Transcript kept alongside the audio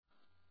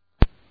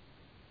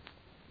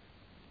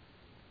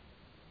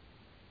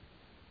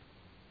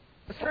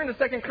turn to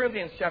 2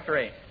 Corinthians chapter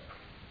 8.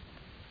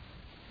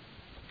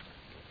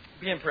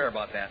 Be in prayer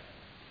about that.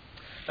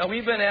 Now,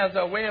 we've been, as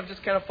a way of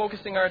just kind of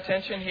focusing our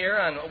attention here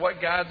on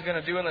what God's going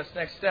to do in this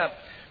next step,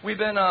 we've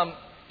been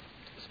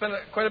spent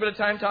quite a bit of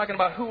time talking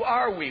about who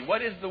are we?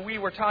 What is the we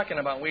we're talking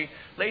about? We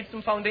laid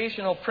some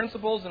foundational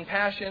principles and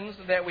passions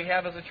that we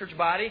have as a church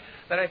body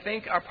that I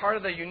think are part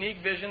of the unique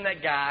vision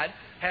that God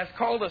has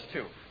called us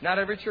to. Not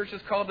every church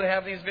is called to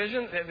have these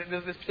visions,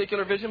 this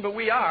particular vision, but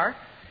we are.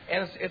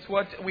 And it's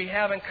what we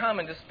have in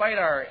common despite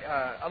our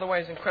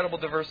otherwise incredible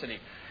diversity.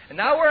 And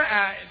now we're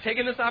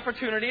taking this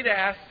opportunity to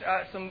ask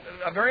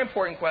a very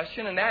important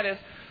question, and that is,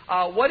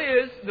 what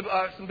is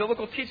some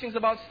biblical teachings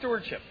about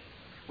stewardship?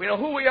 We know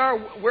who we are,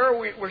 where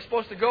we're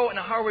supposed to go, and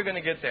how are we going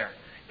to get there.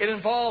 It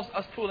involves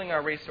us pooling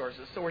our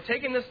resources. So we're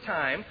taking this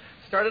time,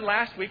 started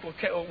last week,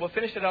 we'll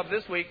finish it up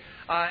this week,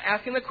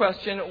 asking the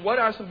question, what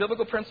are some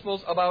biblical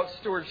principles about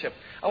stewardship?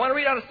 I want to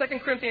read out of 2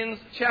 Corinthians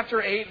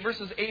chapter 8,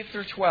 verses 8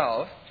 through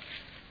 12.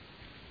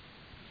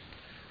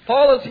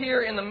 Paul is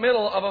here in the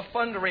middle of a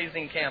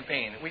fundraising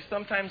campaign. We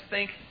sometimes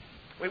think,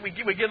 we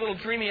get a little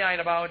dreamy-eyed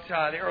about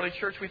the early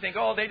church. We think,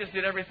 they just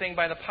did everything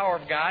by the power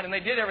of God, and they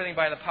did everything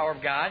by the power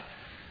of God.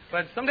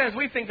 But sometimes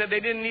we think that they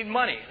didn't need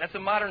money. That's a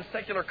modern,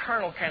 secular,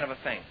 carnal kind of a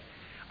thing.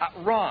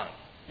 Wrong.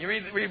 You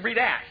read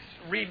Acts,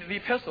 read the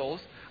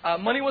epistles.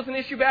 Money was an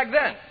issue back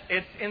then.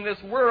 It's in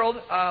this world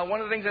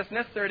one of the things that's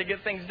necessary to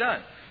get things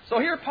done. So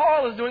here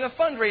Paul is doing a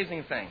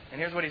fundraising thing. And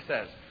here's what he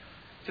says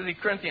to the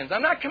Corinthians.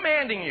 I'm not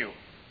commanding you.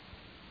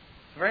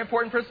 It's a very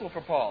important principle for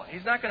Paul.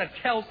 He's not going to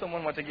tell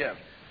someone what to give.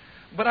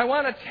 But I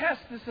want to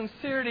test the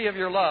sincerity of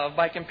your love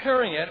by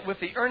comparing it with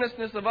the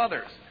earnestness of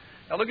others.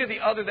 Now look at the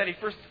other that he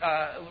first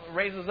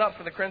raises up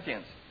for the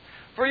Corinthians.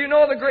 For you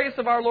know the grace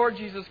of our Lord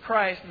Jesus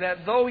Christ, that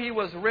though he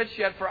was rich,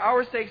 yet for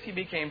our sakes he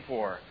became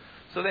poor,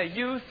 so that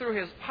you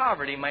through his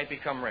poverty might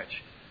become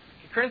rich.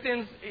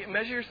 Corinthians,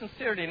 measure your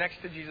sincerity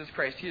next to Jesus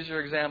Christ. He is your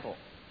example.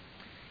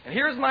 And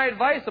here's my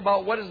advice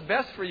about what is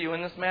best for you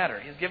in this matter.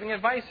 He's giving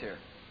advice here.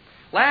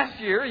 Last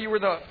year, you were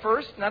the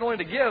first not only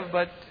to give,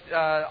 but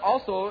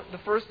also the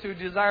first to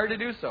desire to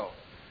do so.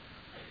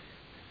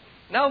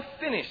 Now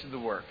finish the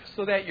work,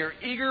 so that your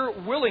eager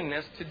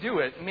willingness to do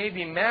it may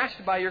be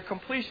matched by your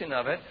completion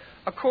of it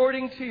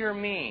according to your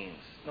means.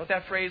 Note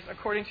that phrase,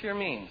 according to your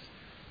means.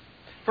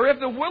 For if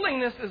the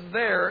willingness is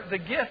there, the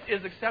gift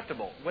is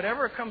acceptable.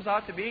 Whatever it comes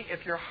out to be,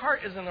 if your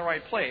heart is in the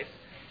right place,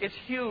 it's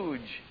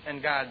huge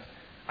in God's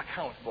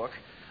account book.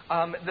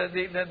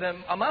 The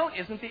amount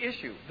isn't the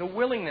issue. The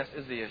willingness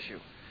is the issue.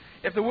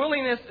 If the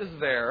willingness is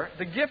there,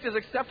 the gift is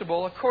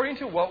acceptable according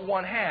to what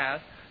one has,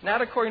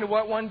 not according to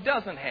what one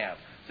doesn't have.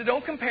 So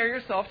don't compare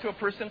yourself to a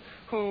person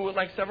who,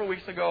 like several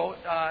weeks ago,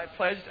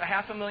 pledged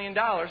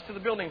 $500,000 to the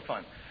building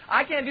fund.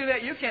 I can't do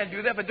that, you can't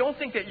do that, but don't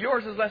think that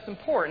yours is less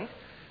important,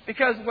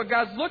 because what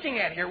God's looking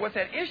at here, what's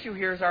at issue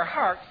here, is our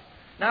hearts,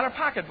 not our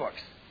pocketbooks.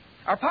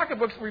 Our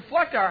pocketbooks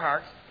reflect our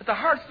hearts, but the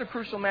heart's the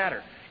crucial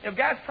matter.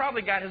 God's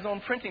probably got his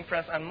own printing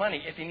press on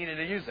money if he needed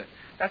to use it.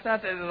 That's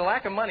not the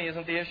lack of money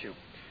isn't the issue.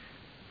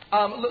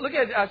 Look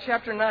at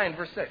chapter 9,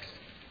 verse 6.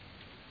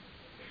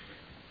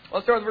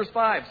 Let's start with verse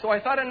 5. So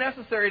I thought it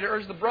necessary to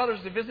urge the brothers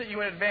to visit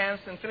you in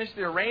advance and finish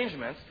the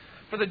arrangements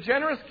for the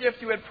generous gift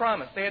you had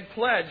promised. They had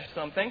pledged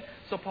something,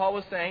 so Paul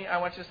was saying, I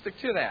want you to stick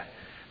to that.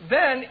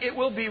 Then it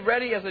will be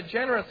ready as a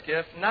generous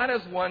gift, not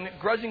as one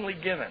grudgingly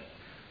given.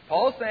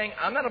 Paul is saying,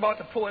 I'm not about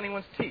to pull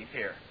anyone's teeth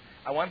here.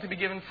 I want it to be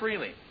given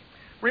freely.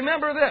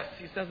 Remember this,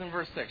 he says in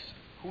verse 6.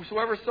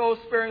 Whosoever sows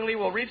sparingly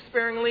will reap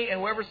sparingly,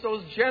 and whoever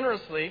sows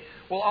generously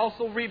will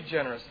also reap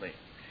generously.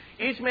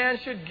 Each man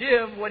should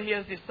give what he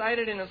has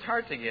decided in his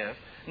heart to give,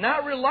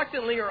 not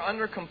reluctantly or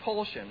under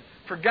compulsion,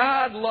 for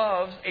God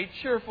loves a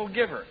cheerful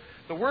giver.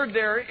 The word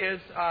there is,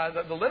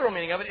 the literal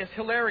meaning of it is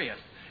hilarious.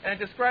 And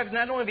it describes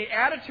not only the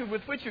attitude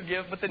with which you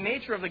give, but the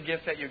nature of the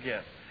gift that you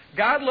give.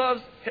 God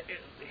loves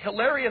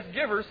hilarious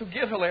givers who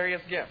give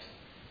hilarious gifts.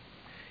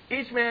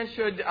 Each man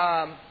should...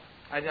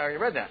 I already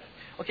read that.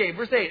 Okay,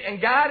 verse 8.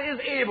 And God is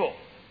able.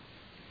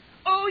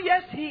 Oh,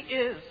 yes, He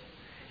is.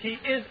 He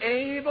is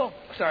able.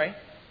 Sorry.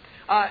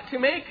 To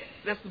make,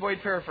 that's the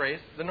Boyd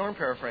paraphrase, the Norm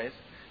paraphrase,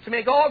 to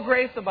make all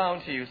grace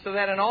abound to you, so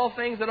that in all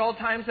things, at all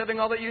times, having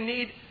all that you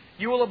need,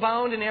 you will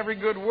abound in every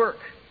good work.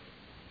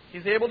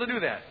 He's able to do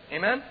that.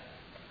 Amen?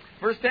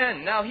 Verse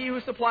 10. Now He who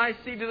supplies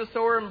seed to the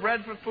sower and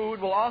bread for food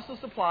will also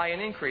supply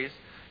and increase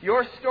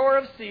your store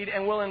of seed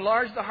and will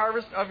enlarge the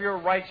harvest of your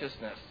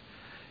righteousness.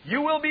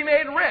 You will be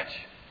made rich.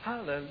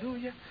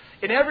 Hallelujah.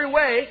 In every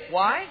way.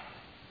 Why?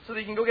 So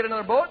that you can go get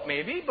another boat?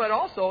 Maybe. But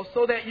also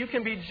so that you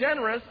can be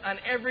generous on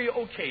every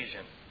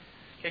occasion.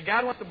 Okay,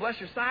 God wants to bless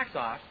your socks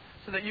off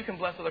so that you can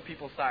bless other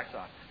people's socks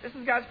off. This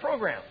is God's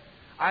program.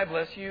 I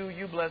bless you,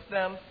 you bless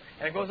them,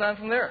 and it goes on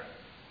from there.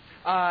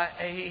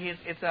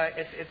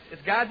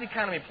 It's God's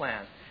economy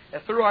plan.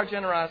 And through our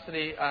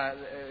generosity,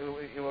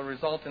 it will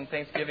result in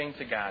thanksgiving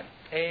to God.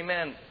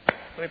 Amen.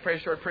 Let me pray a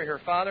short prayer here.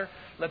 Father,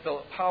 let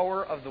the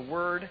power of the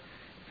Word,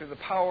 through the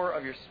power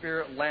of your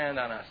Spirit, land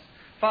on us.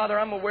 Father,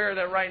 I'm aware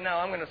that right now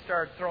I'm going to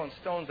start throwing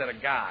stones at a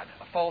God,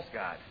 a false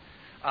God.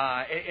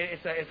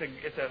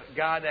 It's a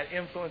God that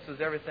influences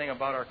everything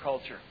about our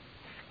culture.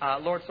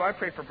 Lord, so I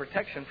pray for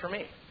protection for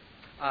me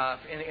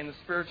in the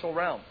spiritual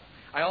realm.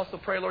 I also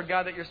pray, Lord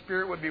God, that your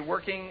Spirit would be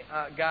working,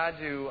 God,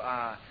 to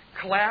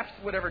collapse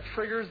whatever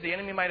triggers the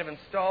enemy might have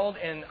installed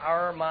in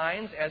our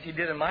minds, as he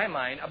did in my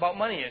mind, about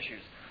money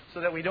issues,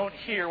 so that we don't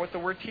hear what the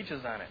Word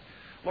teaches on it.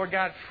 Lord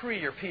God, free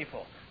your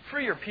people.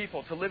 Free your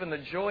people to live in the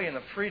joy and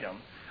the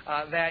freedom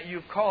that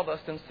you've called us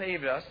and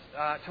saved us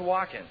to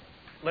walk in.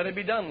 Let it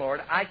be done,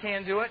 Lord. I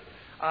can't do it,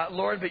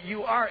 Lord, but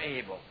you are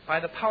able, by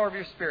the power of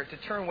your Spirit, to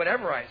turn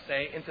whatever I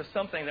say into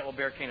something that will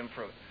bear kingdom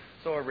fruit.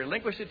 So I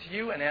relinquish it to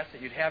you and ask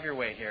that you'd have your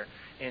way here.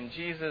 In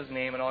Jesus'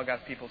 name, and all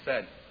God's people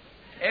said,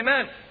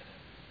 amen.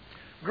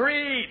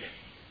 Greed.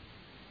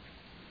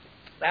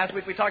 Last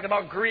week we talked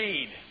about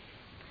greed.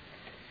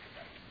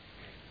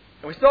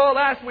 And we saw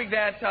last week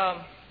that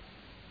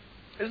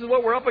this is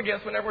what we're up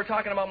against whenever we're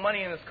talking about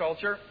money in this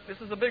culture. This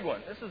is a big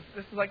one. This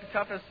is like the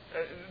toughest.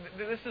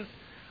 This is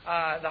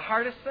the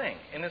hardest thing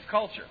in this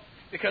culture,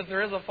 because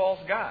there is a false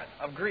god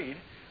of greed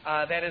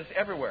that is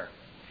everywhere.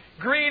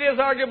 Greed is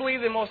arguably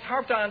the most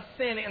harped on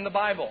sin in the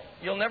Bible.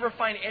 You'll never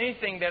find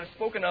anything that is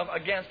spoken of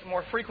against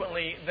more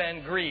frequently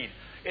than greed.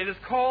 It is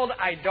called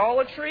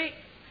idolatry.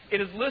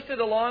 It is listed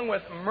along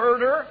with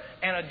murder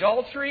and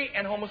adultery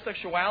and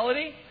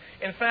homosexuality.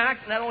 In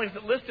fact, not only is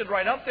it listed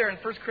right up there in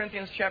 1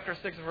 Corinthians chapter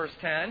 6, verse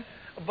 10,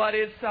 but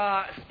it's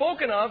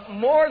spoken of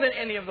more than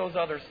any of those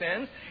other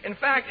sins. In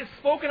fact, it's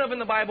spoken of in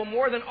the Bible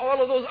more than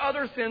all of those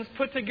other sins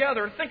put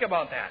together. Think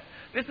about that.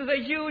 This is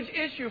a huge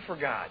issue for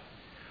God.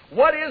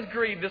 What is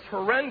greed? This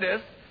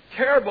horrendous,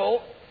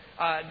 terrible,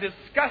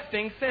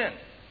 disgusting sin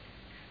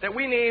that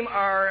we name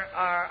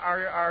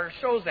our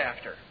shows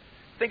after.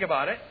 Think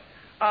about it.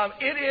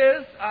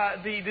 It is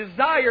the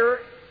desire.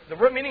 The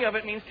root meaning of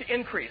it means to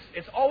increase.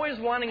 It's always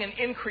wanting an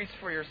increase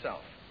for yourself.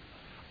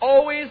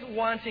 Always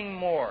wanting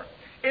more.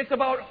 It's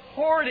about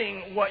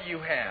hoarding what you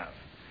have.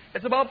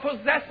 It's about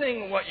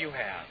possessing what you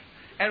have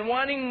and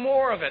wanting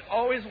more of it.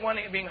 Always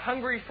being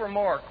hungry for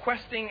more,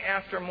 questing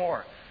after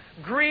more.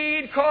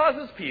 Greed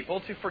causes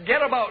people to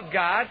forget about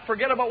God,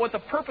 forget about what the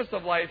purpose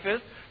of life is,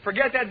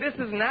 forget that this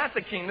is not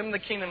the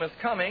kingdom is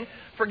coming,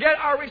 forget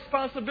our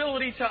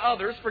responsibility to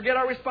others, forget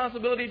our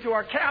responsibility to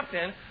our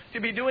captain to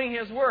be doing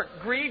his work.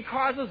 Greed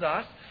causes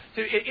us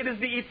to, it is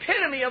the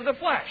epitome of the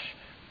flesh.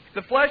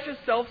 The flesh is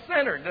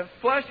self-centered. The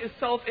flesh is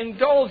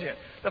self-indulgent.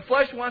 The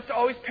flesh wants to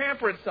always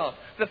pamper itself.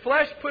 The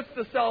flesh puts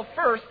the self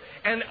first,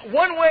 and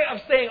one way of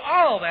saying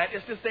all of that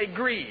is to say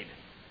greed.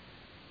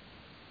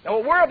 Now,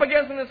 what we're up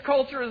against in this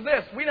culture is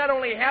this. We not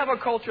only have a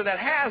culture that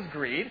has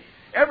greed,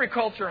 every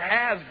culture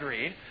has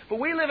greed, but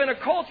we live in a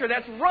culture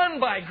that's run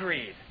by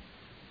greed.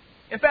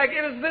 In fact,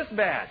 it is this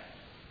bad.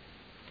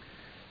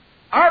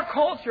 Our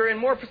culture, and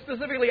more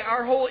specifically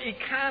our whole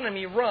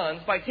economy,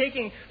 runs by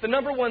taking the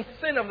number one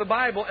sin of the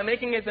Bible and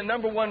making it the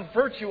number one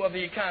virtue of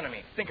the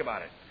economy. Think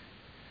about it.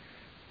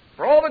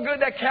 For all the good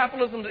that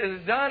capitalism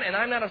has done, and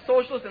I'm not a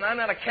socialist, and I'm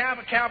not a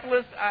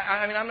capitalist.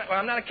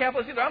 I'm not a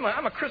capitalist either.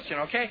 I'm a Christian,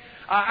 okay?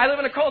 I live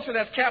in a culture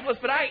that's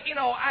capitalist, but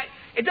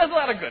it does a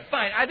lot of good.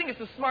 Fine. I think it's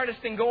the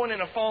smartest thing going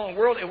in a fallen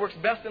world. It works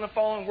best in a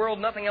fallen world.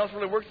 Nothing else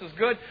really works as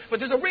good. But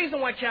there's a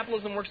reason why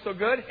capitalism works so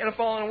good in a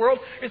fallen world.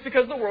 It's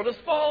because the world is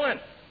fallen.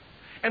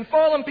 And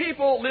fallen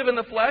people live in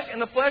the flesh,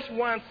 and the flesh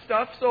wants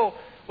stuff. So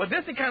what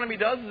this economy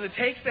does is it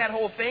takes that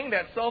whole thing,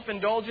 that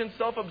self-indulgent,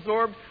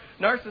 self-absorbed,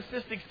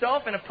 narcissistic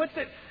self, and it puts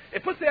it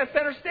at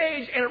center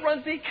stage, and it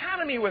runs the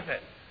economy with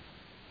it.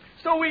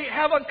 So we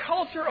have a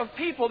culture of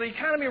people, the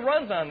economy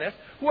runs on this,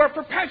 who are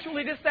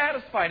perpetually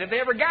dissatisfied. If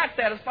they ever got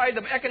satisfied,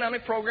 the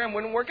economic program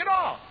wouldn't work at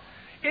all.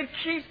 It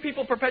keeps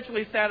people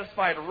perpetually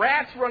satisfied.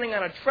 Rats running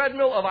on a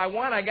treadmill of I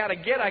want, I gotta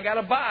get, I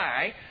gotta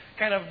buy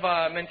kind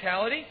of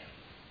mentality.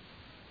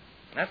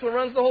 That's what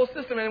runs the whole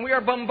system. And we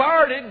are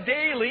bombarded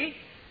daily,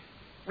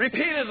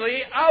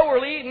 repeatedly,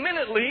 hourly,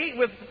 minutely,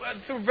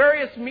 through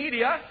various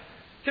media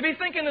to be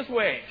thinking this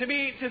way,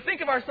 to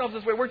think of ourselves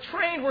this way. We're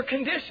trained, we're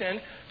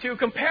conditioned to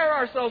compare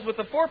ourselves with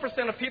the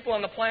 4% of people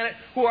on the planet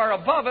who are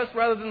above us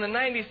rather than the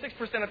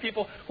 96% of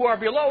people who are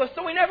below us.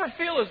 So we never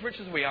feel as rich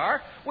as we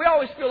are. We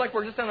always feel like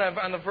we're just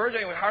on the verge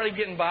and we're hardly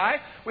getting by.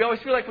 We always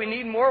feel like we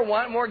need more,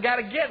 want more, got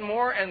to get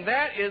more, and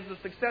that is the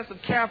success of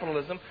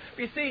capitalism.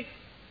 But you see,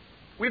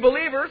 we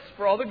believers,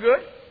 for all the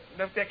good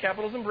that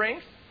capitalism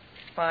brings,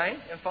 fine,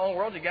 in a fallen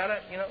world, you got to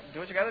do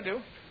what you got to do.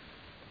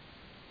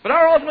 But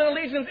our ultimate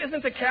allegiance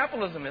isn't to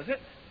capitalism, is it?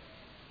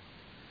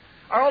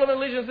 Our ultimate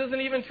allegiance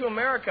isn't even to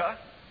America.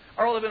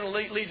 Our ultimate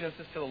allegiance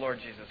is to the Lord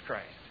Jesus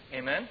Christ.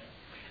 Amen?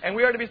 And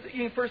we are to be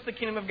seeking first the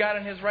kingdom of God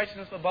and His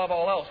righteousness above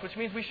all else, which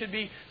means we should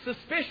be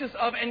suspicious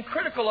of and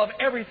critical of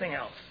everything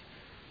else.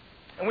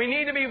 And we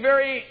need to be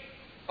very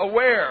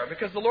aware,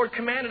 because the Lord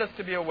commanded us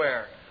to be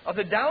aware, of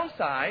the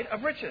downside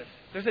of riches.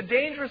 There's a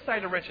dangerous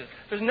side of riches.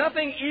 There's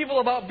nothing evil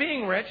about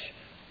being rich,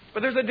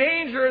 but there's a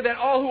danger that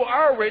all who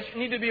are rich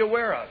need to be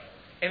aware of.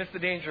 And it's the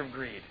danger of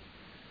greed.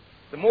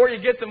 The more you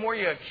get, the more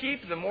you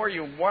keep, the more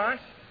you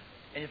want,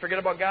 and you forget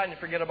about God and you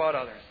forget about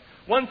others.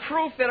 One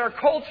proof that our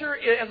culture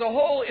as a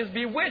whole is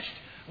bewitched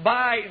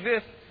by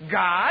this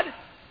God,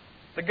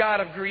 the God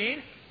of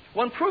greed.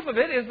 One proof of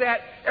it is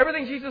that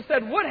everything Jesus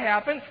said would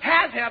happen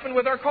has happened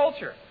with our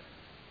culture.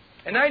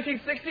 In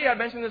 1960, I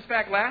mentioned this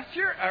fact last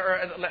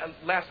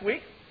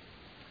week.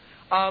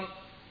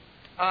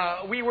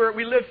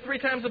 We lived 3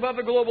 times above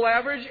the global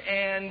average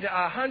and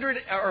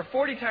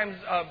 40 times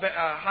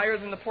higher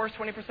than the poorest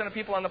 20% of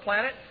people on the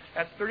planet.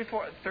 That's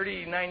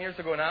 39 years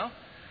ago now.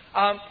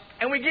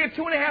 And we gave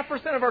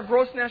 2.5% of our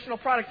gross national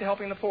product to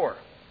helping the poor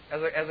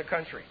as a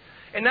country.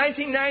 In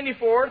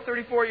 1994,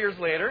 34 years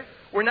later,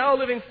 we're now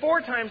living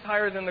 4 times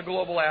higher than the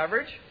global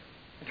average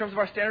in terms of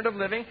our standard of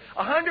living,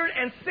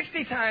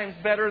 160 times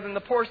better than the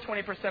poorest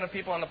 20% of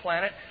people on the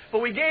planet, but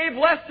we gave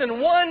less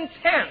than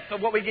 1/10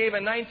 of what we gave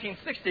in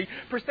 1960,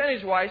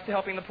 percentage-wise, to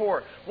helping the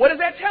poor. What does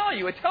that tell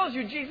you? It tells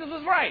you Jesus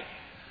was right.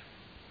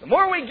 The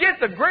more we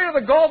get, the greater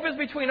the gulf is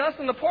between us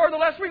and the poor, the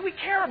less we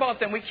care about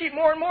them. We keep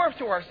more and more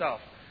to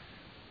ourselves.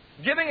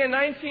 Giving in the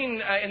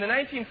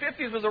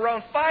 1950s was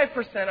around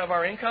 5% of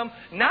our income.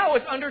 Now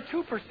it's under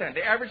 2%.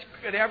 The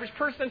average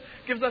person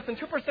gives less than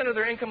 2% of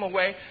their income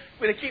away.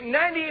 They keep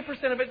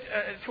 98% of it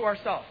to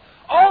ourselves.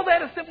 All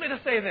that is simply to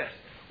say this.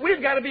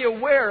 We've got to be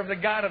aware of the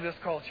God of this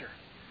culture.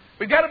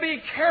 We've got to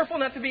be careful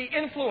not to be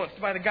influenced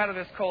by the God of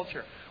this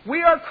culture.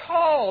 We are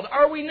called,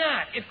 are we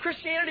not? If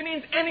Christianity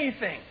means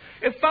anything,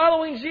 if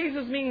following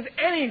Jesus means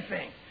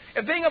anything,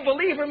 if being a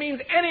believer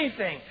means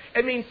anything,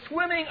 it means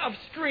swimming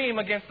upstream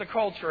against the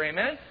culture,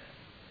 amen?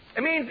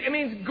 It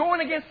means going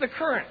against the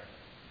current.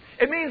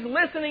 It means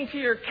listening to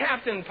your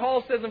captain.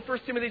 Paul says in 1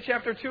 Timothy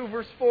chapter 2,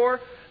 verse 4,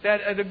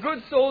 that the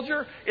good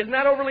soldier is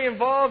not overly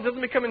involved,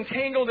 doesn't become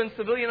entangled in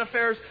civilian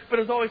affairs, but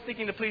is always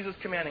seeking to please his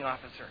commanding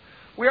officer.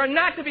 We are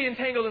not to be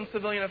entangled in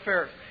civilian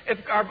affairs. If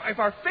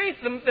our faith,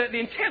 the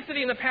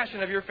intensity and the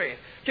passion of your faith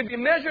can be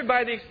measured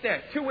by the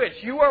extent to which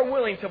you are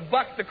willing to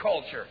buck the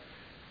culture,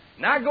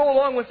 not go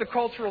along with the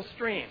cultural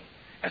stream,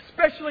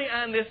 especially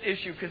on this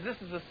issue, because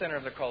this is the center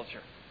of the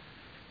culture.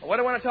 What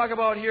I want to talk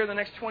about here in the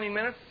next 20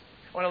 minutes,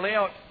 I want to lay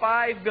out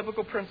 5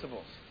 biblical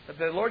principles that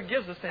the Lord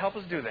gives us to help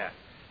us do that,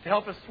 to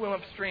help us swim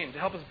upstream, to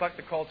help us buck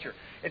the culture.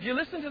 If you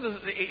listen to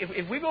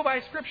if we go by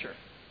Scripture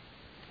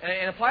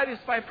and apply these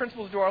 5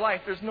 principles to our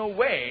life, there's no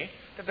way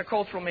that the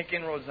culture will make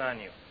inroads on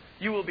you.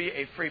 You will be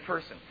a free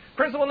person.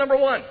 Principle number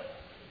 1.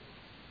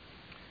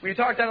 We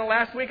talked on it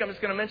last week. I'm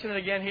just going to mention it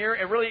again here.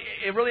 It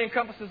really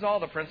encompasses all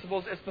the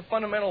principles. It's the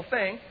fundamental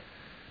thing.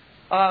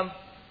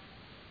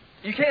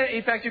 You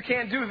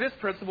can't do this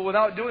principle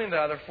without doing the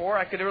other 4.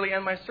 I could really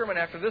end my sermon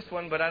after this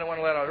one, but I don't want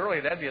to let out early.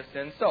 That'd be a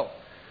sin. So,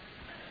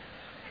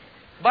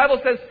 the Bible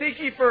says, "Seek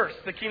ye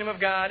first the kingdom of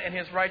God and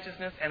His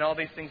righteousness, and all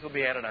these things will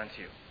be added unto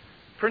you."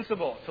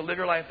 Principle to live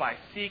your life by: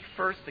 seek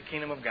first the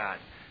kingdom of God.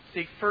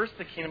 Seek first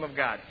the kingdom of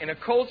God. In a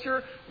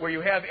culture where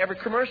you have every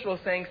commercial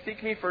saying,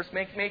 "Seek me first,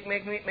 make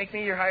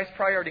me your highest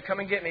priority. Come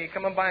and get me,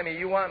 come and buy me,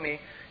 you want me. If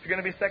you're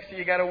going to be sexy,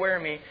 you got to wear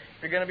me.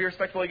 If you're going to be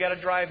respectable, you got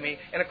to drive me."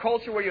 In a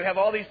culture where you have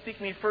all these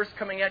 "seek me first"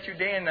 coming at you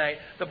day and night,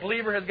 the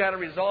believer has got to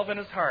resolve in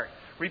his heart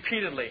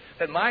repeatedly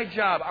that my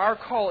job, our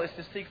call, is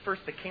to seek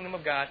first the kingdom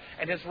of God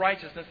and His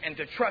righteousness, and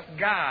to trust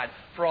God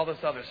for all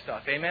this other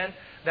stuff. Amen?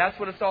 That's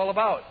what it's all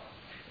about.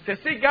 To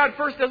seek God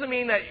first doesn't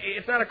mean that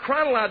it's not a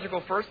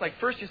chronological first, like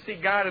first you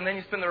seek God and then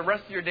you spend the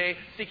rest of your day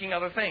seeking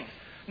other things.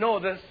 No,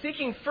 the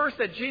seeking first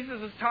that Jesus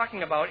is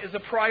talking about is a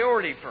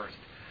priority first.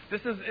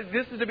 This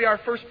is to be our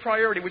first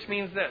priority, which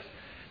means this.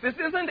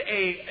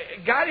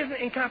 God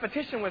isn't in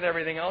competition with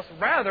everything else.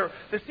 Rather,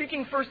 the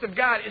seeking first of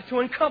God is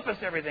to encompass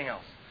everything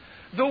else.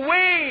 The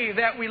way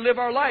that we live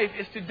our life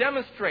is to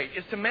demonstrate,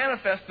 is to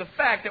manifest the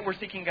fact that we're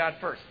seeking God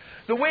first.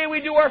 The way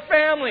we do our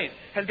families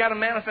has got to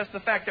manifest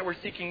the fact that we're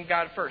seeking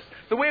God first.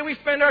 The way we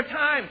spend our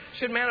time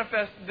should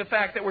manifest the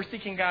fact that we're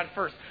seeking God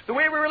first. The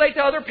way we relate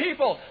to other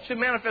people should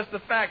manifest the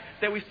fact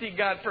that we seek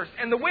God first.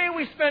 And the way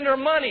we spend our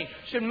money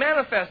should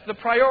manifest the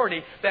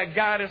priority that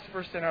God is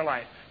first in our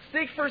life.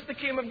 Seek first the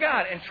kingdom of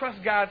God and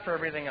trust God for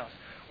everything else.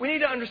 We need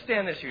to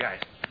understand this, you guys.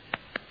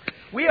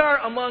 We are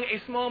among a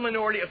small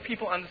minority of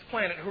people on this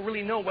planet who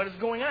really know what is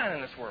going on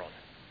in this world.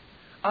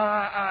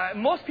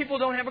 Most people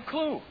don't have a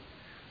clue.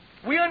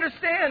 We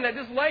understand that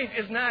this life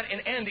is not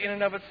an end in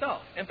and of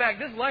itself. In fact,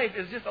 this life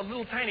is just a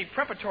little tiny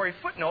preparatory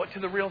footnote to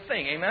the real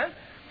thing. Amen?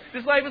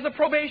 This life is a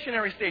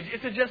probationary stage.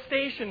 It's a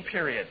gestation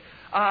period.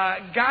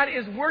 God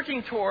is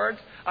working towards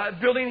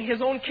building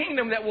His own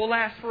kingdom that will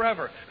last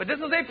forever. But this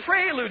is a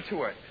prelude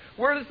to it.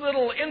 We're this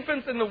little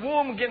infants in the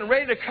womb getting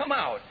ready to come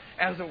out,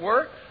 as it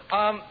were.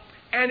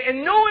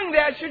 And knowing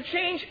that should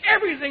change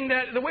everything,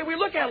 that the way we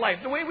look at life,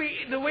 the way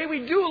we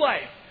do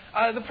life,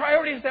 the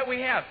priorities that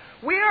we have.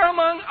 We are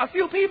among a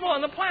few people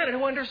on the planet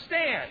who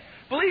understand.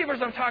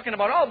 Believers, I'm talking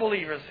about all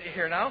believers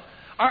here now,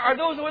 are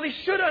those who really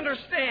should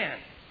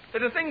understand that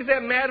the things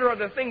that matter are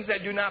the things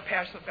that do not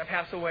pass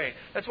away.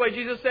 That's why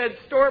Jesus said,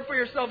 "Store up for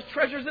yourselves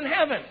treasures in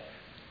heaven."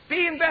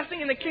 Be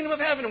investing in the kingdom of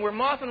heaven, where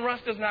moth and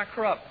rust does not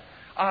corrupt,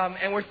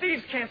 and where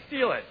thieves can't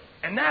steal it,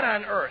 and not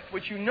on earth,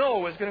 which you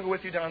know is going to go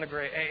with you down the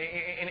grave,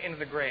 into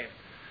the grave.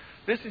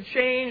 This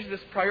change, this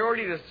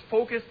priority, this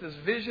focus, this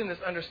vision, this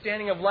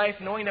understanding of life,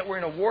 knowing that we're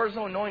in a war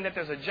zone, knowing that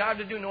there's a job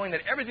to do, knowing that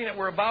everything that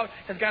we're about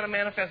has got to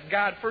manifest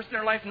God first in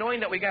our life,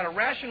 knowing that we've got to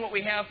ration what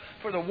we have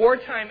for the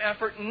wartime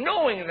effort,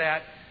 knowing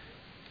that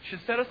should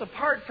set us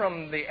apart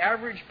from the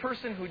average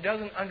person who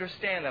doesn't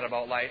understand that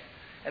about life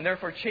and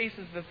therefore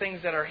chases the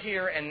things that are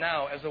here and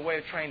now as a way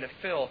of trying to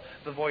fill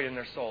the void in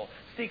their soul.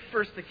 Seek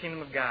first the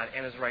kingdom of God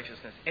and His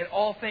righteousness. In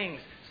all things,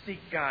 seek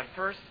God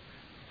first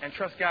and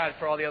trust God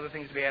for all the other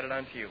things to be added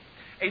unto you.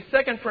 A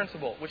second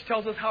principle, which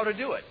tells us how to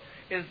do it,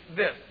 is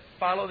this.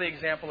 Follow the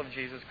example of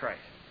Jesus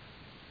Christ.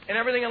 In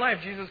everything in life,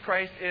 Jesus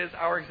Christ is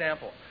our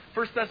example.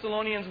 1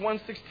 Thessalonians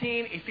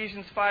 1:16,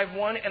 Ephesians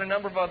 5:1, and a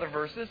number of other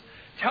verses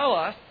tell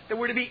us that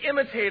we're to be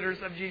imitators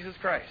of Jesus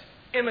Christ.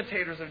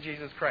 Imitators of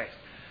Jesus Christ.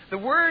 The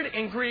word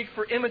in Greek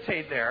for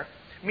imitate there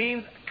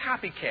means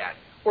copycat,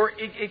 or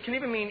it can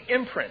even mean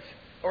imprint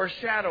or a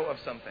shadow of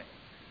something.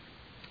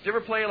 Did you ever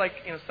play like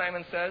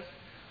Simon Says?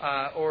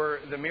 Or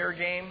the mirror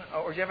game,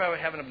 or did you ever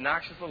have an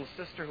obnoxious little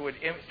sister who would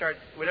start,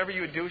 whatever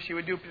you would do, she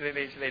would do,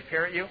 they'd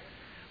parrot you?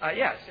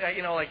 Yes,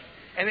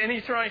 and then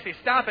you turn around and you say,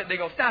 stop it, they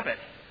go, stop it,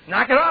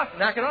 knock it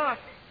off,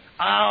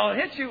 I'll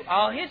hit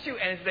you,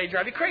 and they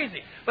drive you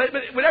crazy. But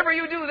whatever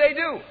you do, they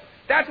do.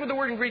 That's what the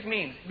word in Greek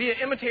means. Be an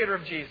imitator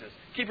of Jesus.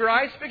 Keep your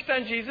eyes fixed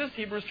on Jesus,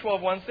 Hebrews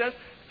 12:1 says,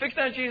 fixed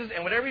on Jesus,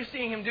 and whatever you're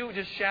seeing Him do,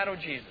 just shadow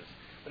Jesus.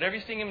 Whatever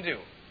you're seeing Him do.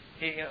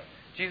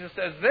 Jesus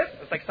says this,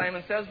 it's like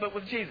Simon Says, but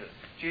with Jesus.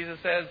 Jesus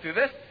says, do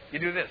this, you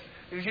do this.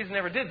 Because Jesus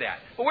never did that.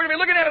 But we're going to be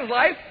looking at His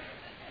life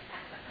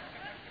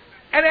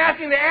and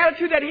asking the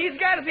attitude that He's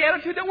got is the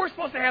attitude that we're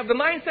supposed to have. The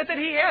mindset that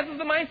He has is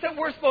the mindset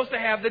we're supposed to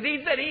have. The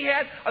deeds that He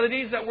had are the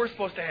deeds that we're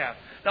supposed to have.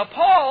 Now,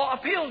 Paul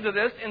appeals to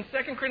this in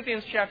 2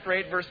 Corinthians chapter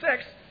 8, verse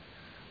 6,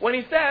 when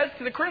he says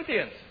to the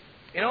Corinthians,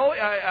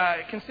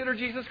 consider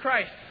Jesus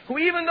Christ, who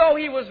even though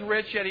He was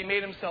rich, yet He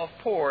made Himself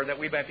poor that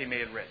we might be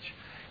made rich.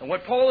 And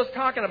what Paul is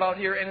talking about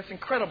here, and it's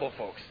incredible,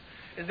 folks,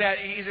 is that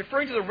he's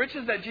referring to the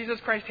riches that Jesus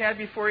Christ had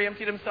before He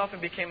emptied Himself and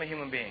became a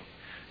human being.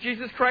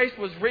 Jesus Christ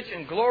was rich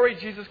in glory.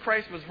 Jesus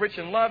Christ was rich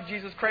in love.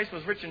 Jesus Christ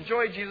was rich in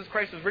joy. Jesus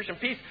Christ was rich in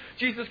peace.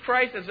 Jesus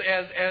Christ,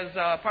 as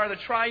part of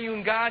the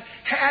triune God,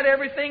 had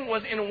everything,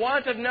 was in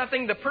want of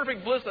nothing, the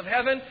perfect bliss of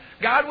heaven.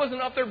 God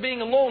wasn't up there being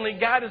lonely.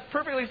 God is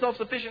perfectly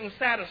self-sufficient and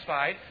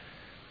satisfied.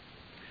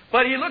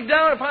 But He looked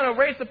down upon a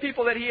race of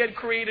people that He had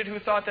created who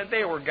thought that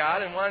they were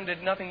God and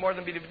wanted nothing more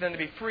than to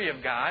be free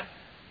of God.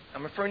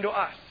 I'm referring to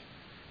us.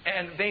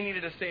 And they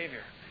needed a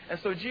Savior. And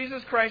so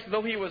Jesus Christ,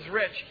 though He was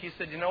rich, He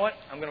said, you know what?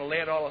 I'm going to lay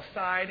it all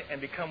aside and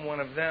become one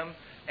of them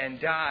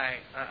and die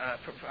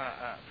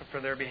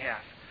for their behalf.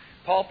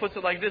 Paul puts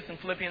it like this in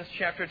Philippians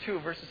chapter 2,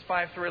 verses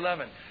 5 through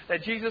 11.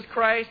 That Jesus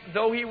Christ,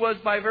 though He was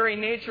by very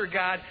nature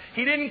God,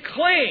 He didn't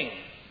cling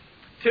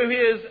to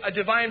His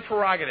divine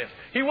prerogative.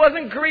 He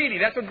wasn't greedy.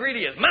 That's what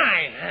greedy is.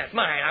 Mine. It's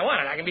mine. I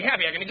want it. I can be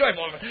happy. I can be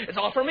joyful. It's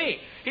all for me.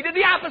 He did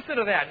the opposite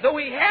of that. Though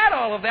He had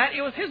all of that,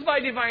 it was His by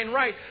divine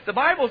right. The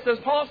Bible says,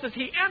 Paul says,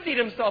 He emptied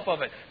Himself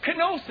of it.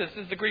 Kenosis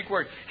is the Greek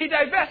word. He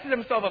divested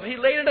Himself of it. He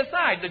laid it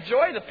aside. The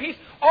joy, the peace,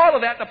 all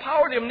of that, the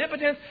power, the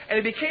omnipotence, and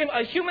He became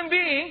a human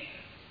being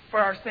for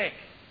our sake.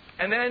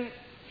 And then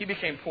He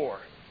became poor.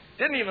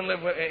 Didn't even live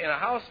in a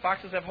house.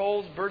 Foxes have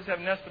holes, birds have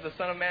nests, but the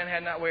Son of Man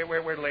had not where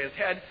to lay His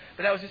head.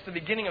 But that was just the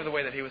beginning of the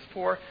way that He was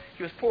poor.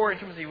 He was poor in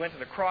terms of He went to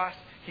the cross.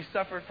 He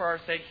suffered for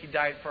our sake. He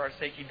died for our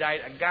sake. He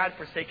died a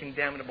God-forsaken,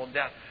 damnable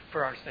death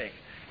for our sake.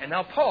 And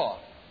now Paul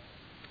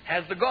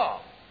has the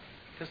gall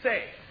to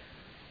say,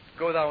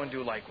 go thou and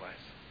do likewise.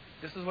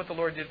 This is what the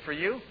Lord did for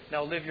you.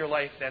 Now live your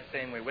life that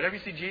same way. Whatever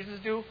you see Jesus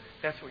do,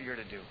 that's what you're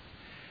to do.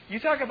 You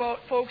talk about,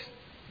 folks,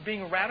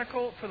 being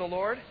radical for the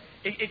Lord.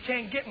 It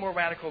can't get more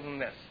radical than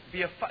this.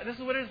 This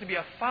is what it is to be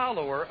a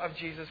follower of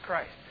Jesus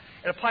Christ.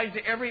 It applies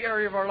to every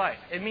area of our life.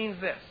 It means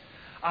this.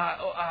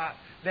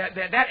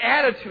 That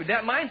attitude,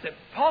 that mindset.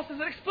 Paul says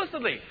it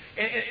explicitly.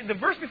 In the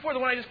verse before the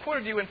one I just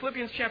quoted you in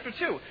Philippians chapter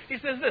 2, he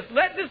says this,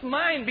 let this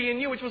mind be in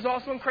you which was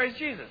also in Christ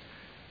Jesus.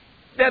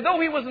 That though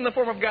He was in the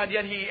form of God,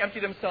 yet He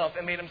emptied Himself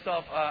and made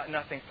Himself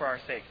nothing for our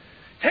sake.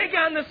 Take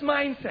on this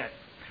mindset.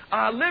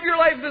 Live your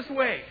life this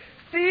way.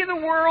 See the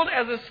world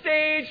as a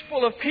stage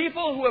full of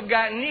people who have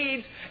got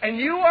needs, and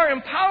you are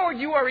empowered,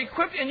 you are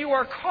equipped, and you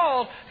are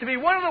called to be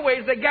one of the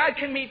ways that God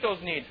can meet those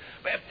needs.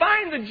 But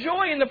find the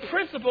joy in the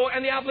principle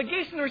and the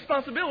obligation and the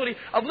responsibility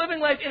of living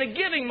life in a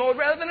giving mode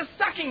rather than a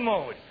sucking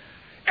mode.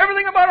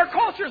 Everything about our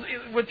culture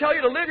would tell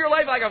you to live your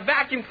life like a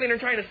vacuum cleaner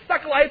trying to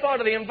suck life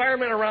out of the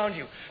environment around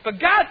you. But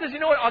God says, you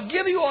know what, I'll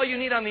give you all you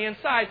need on the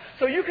inside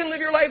so you can live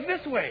your life this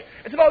way.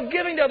 It's about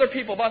giving to other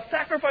people, about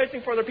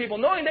sacrificing for other people,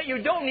 knowing that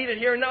you don't need it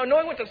here and now,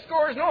 knowing what the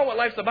score is, knowing what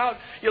life's about.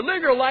 You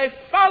live your life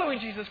following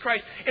Jesus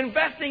Christ,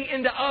 investing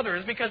into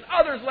others because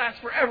others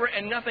last forever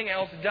and nothing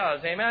else does.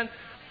 Amen?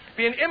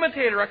 Be an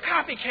imitator, a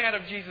copycat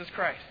of Jesus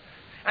Christ.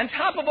 On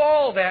top of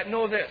all that,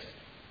 know this.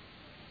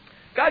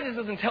 God just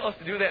doesn't tell us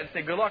to do that and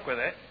say, good luck with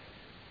it.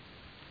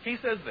 He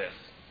says this.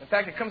 In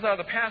fact, it comes out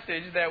of the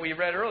passage that we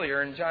read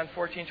earlier in John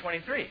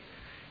 14:23.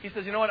 He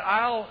says, you know what,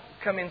 I'll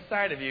come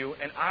inside of you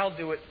and I'll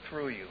do it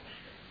through you.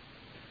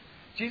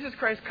 Jesus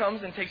Christ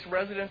comes and takes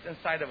residence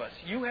inside of us.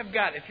 You have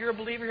got, if you're a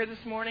believer here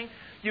this morning,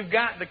 you've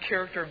got the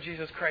character of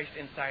Jesus Christ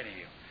inside of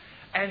you.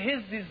 And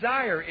His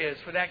desire is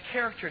for that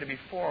character to be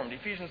formed.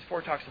 Ephesians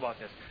 4 talks about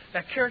this.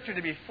 That character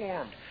to be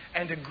formed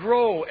and to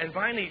grow and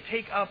finally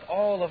take up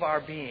all of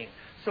our being.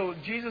 So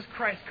Jesus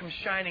Christ comes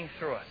shining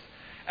through us.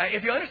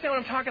 If you understand what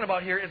I'm talking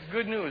about here, it's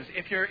good news.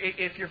 If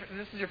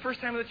this is your first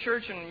time in the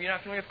church and you're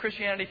not familiar with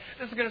Christianity,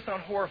 this is going to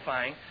sound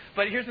horrifying.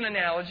 But here's an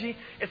analogy.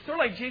 It's sort of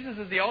like Jesus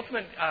is the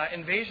ultimate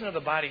invasion of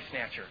the body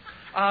snatcher.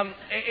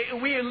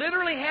 We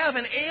literally have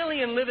an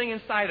alien living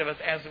inside of us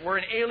as we're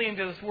an alien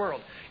to this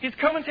world. He's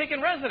come and taken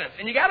residence,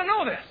 and you got to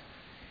know this.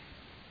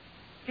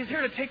 He's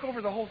here to take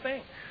over the whole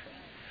thing.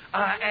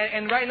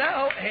 And right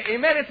now,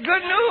 amen, it's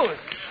good news.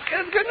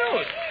 It's good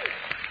news.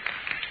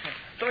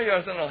 Some of you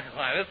are saying,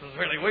 wow, this is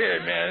really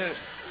weird, man.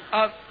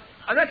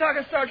 I'm not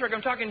talking Star Trek.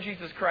 I'm talking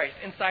Jesus Christ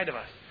inside of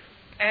us.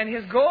 And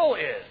His goal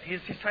is,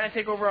 He's trying to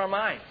take over our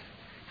minds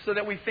so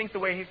that we think the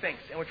way He thinks.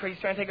 And He's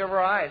trying to take over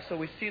our eyes so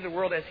we see the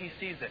world as He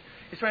sees it.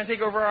 He's trying to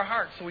take over our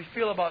hearts so we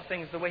feel about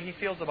things the way He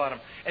feels about them.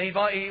 And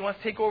He wants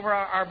to take over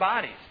our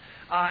bodies.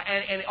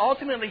 And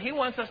ultimately, He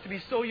wants us to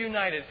be so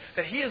united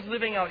that He is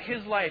living out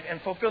His life and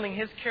fulfilling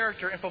His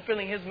character and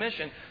fulfilling His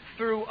mission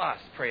through us.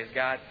 Praise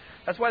God.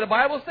 That's why the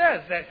Bible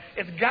says that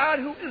it's God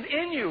who is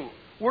in you,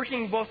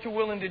 working both to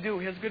will and to do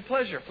His good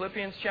pleasure.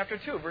 Philippians chapter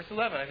 2, verse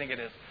 11, I think it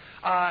is.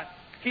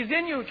 He's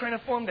in you trying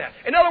to form that.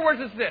 In other words,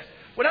 it's this.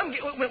 When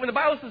the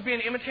Bible says be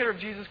an imitator of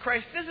Jesus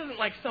Christ, this isn't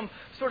like some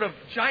sort of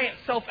giant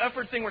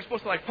self-effort thing we're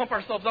supposed to like pump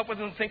ourselves up with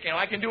and think,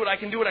 I can do it, I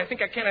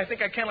think I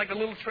can, like the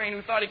little train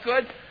who thought he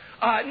could.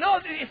 No,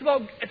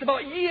 it's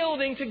about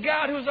yielding to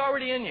God who's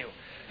already in you.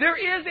 There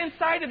is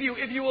inside of you,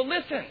 if you will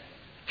listen,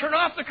 turn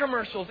off the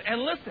commercials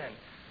and listen,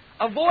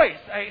 a voice,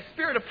 a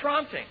spirit of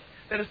prompting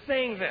that is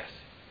saying this: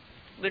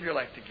 live your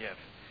life to give.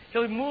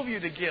 He'll move you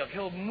to give.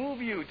 He'll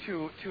move you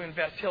to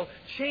invest. He'll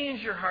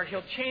change your heart.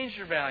 He'll change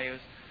your values.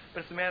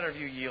 But it's a matter of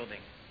you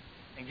yielding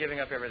and giving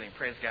up everything.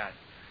 Praise God.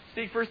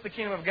 Seek first the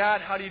kingdom of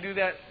God. How do you do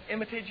that?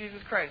 Imitate Jesus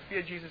Christ. Be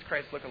a Jesus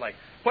Christ lookalike.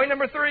 Point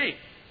number 3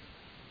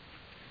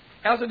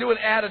 has to do with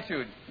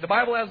attitude. The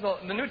Bible has,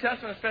 the New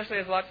Testament especially,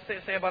 has a lot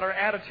to say about our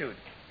attitude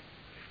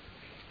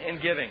in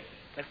giving.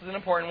 This is an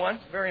important one.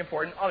 Very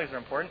important. All these are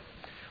important.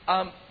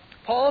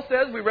 Paul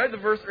says, we read the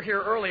verse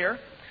here earlier,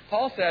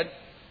 Paul said,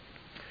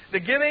 the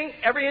giving,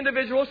 every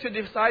individual should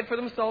decide for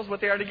themselves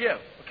what they are to give.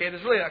 Okay,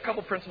 there's really a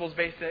couple principles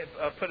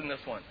put in this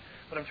one.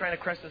 But I'm trying to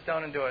crunch this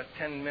down into a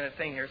 10-minute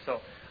thing here,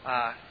 so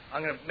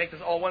I'm going to make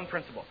this all one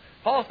principle.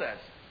 Paul says,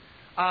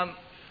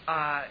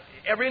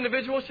 every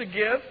individual should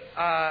give,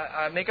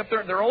 make up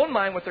their own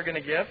mind what they're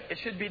going to give. It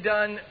should be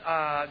done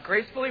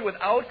gracefully,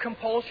 without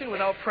compulsion,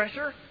 without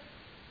pressure.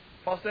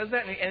 Paul says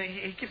that, and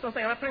he keeps on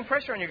saying, I'm not putting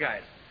pressure on you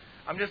guys.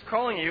 I'm just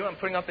calling you, I'm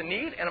putting out the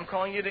need, and I'm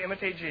calling you to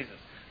imitate Jesus.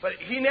 But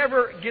he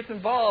never gets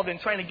involved in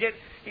trying to get,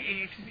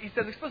 he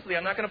says explicitly,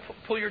 I'm not going to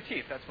pull your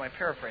teeth. That's my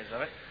paraphrase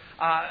of it.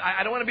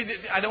 I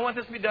don't want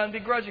this to be done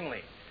begrudgingly.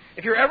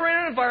 If you're ever in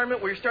an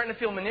environment where you're starting to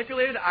feel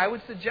manipulated, I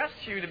would suggest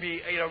to you to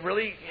be,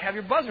 really have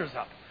your buzzers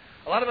up.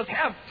 A lot of us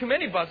have too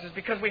many buzzers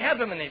because we have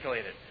been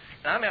manipulated.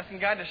 And I'm asking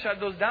God to shut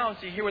those down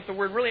so you hear what the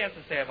Word really has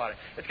to say about it.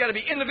 It's got to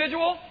be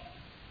individual.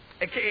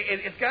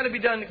 It's got to be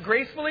done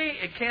gracefully.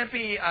 It can't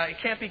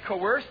be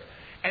coerced.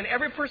 And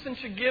every person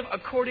should give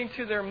according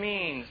to their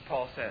means,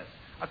 Paul says.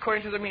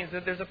 According to their means.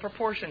 There's a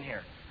proportion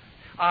here.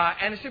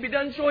 And it should be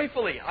done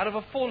joyfully, out of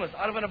a fullness,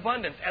 out of an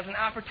abundance, as an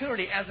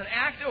opportunity, as an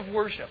act of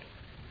worship.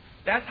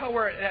 That's how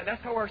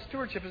our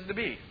stewardship is to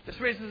be. This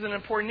raises an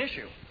important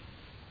issue.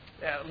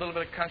 A little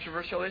bit of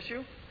controversial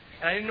issue.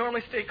 And I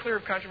normally stay clear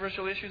of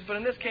controversial issues, but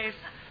in this case,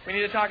 we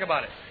need to talk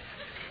about it.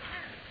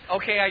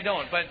 Okay, I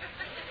don't, but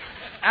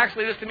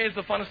actually this to me is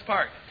the funnest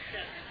part.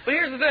 But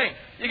here's the thing.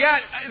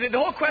 The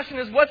whole question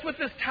is, what's with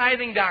this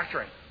tithing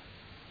doctrine?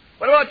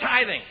 What about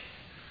tithing?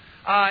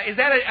 Is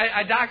that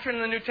a doctrine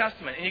in the New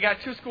Testament? And you got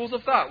two schools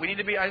of thought.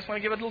 I just want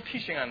to give a little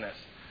teaching on this.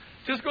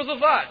 Two schools of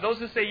thought. Those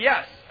who say,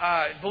 yes,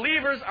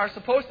 believers are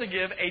supposed to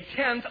give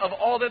 1/10 of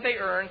all that they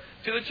earn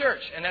to the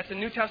church. And that's a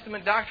New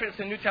Testament doctrine. It's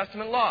a New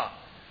Testament law.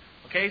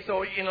 Okay,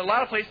 so in a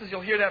lot of places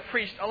you'll hear that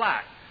preached a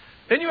lot.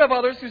 Then you have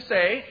others who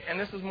say, and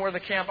this is more the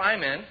camp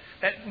I'm in,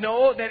 that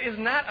no, that is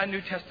not a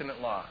New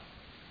Testament law.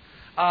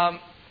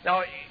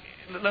 Now,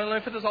 let me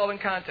put this all in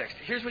context.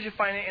 Here's what you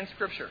find in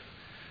Scripture.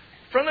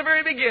 From the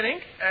very beginning,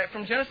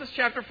 from Genesis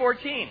chapter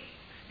 14,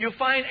 you'll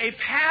find a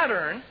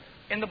pattern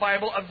in the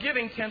Bible of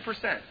giving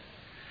 10%.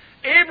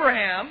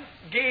 Abraham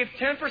gave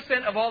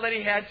 10% of all that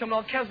he had to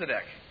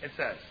Melchizedek, it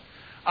says,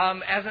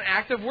 as an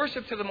act of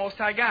worship to the Most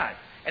High God.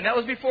 And that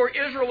was before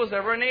Israel was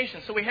ever a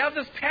nation. So we have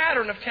this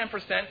pattern of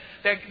 10%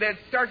 that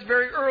starts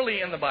very early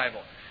in the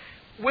Bible.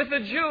 With the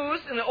Jews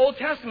in the Old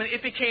Testament,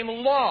 it became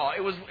law.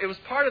 It was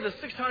part of the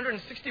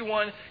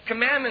 661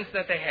 commandments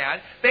that they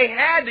had. They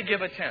had to give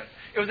 1/10.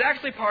 It was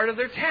actually part of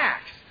their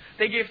tax.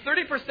 They gave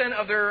 30%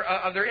 of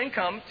their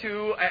income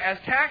as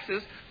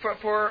taxes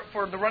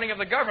for the running of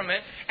the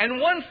government, and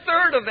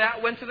 1/3 of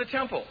that went to the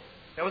temple.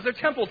 That was their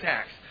temple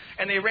tax.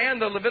 and they ran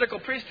the Levitical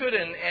priesthood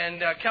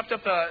and kept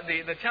up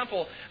the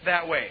temple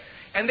that way.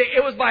 And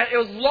it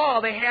was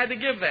law, they had to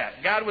give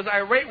that. God was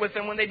irate with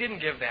them when they didn't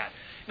give that.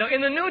 Now,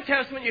 in the New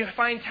Testament, you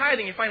find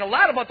tithing. You find a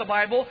lot about the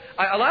Bible,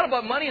 a lot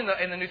about money in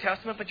the New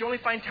Testament, but you only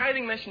find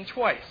tithing mentioned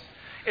twice.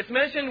 It's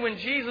mentioned when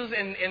Jesus,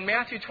 in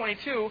Matthew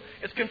 22,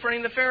 is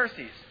confronting the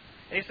Pharisees.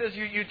 And he says,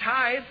 you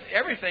tithe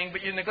everything,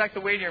 but you neglect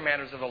the weightier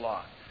matters of the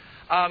law.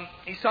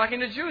 He's talking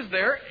to Jews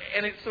there,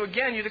 and so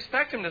again, you'd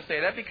expect him to say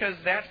that because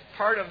that's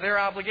part of their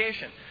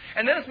obligation.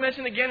 And then it's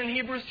mentioned again in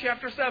Hebrews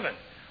chapter 7,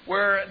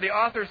 where the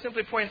author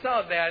simply points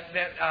out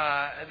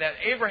that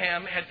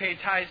Abraham had paid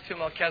tithes to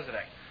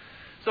Melchizedek.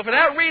 So for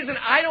that reason,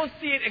 I don't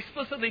see it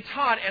explicitly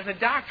taught as a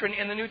doctrine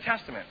in the New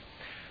Testament.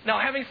 Now,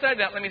 having said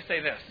that, let me say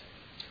this.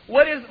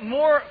 What is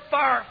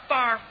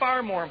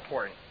far more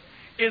important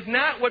is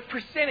not what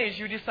percentage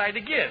you decide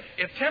to give.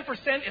 If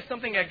 10% is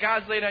something that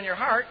God's laid on your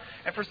heart,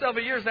 and for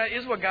several years that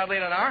is what God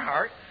laid on our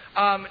heart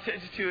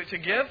to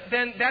give,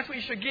 then that's what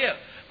you should give.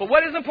 But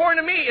what is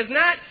important to me is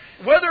not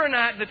whether or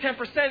not the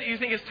 10% you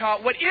think is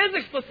taught. What is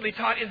explicitly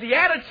taught is the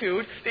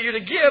attitude that you're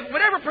to give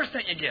whatever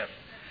percent you give.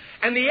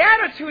 And the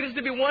attitude is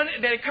to be one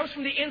that it comes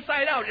from the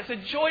inside out. It's a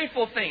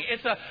joyful thing.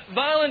 It's a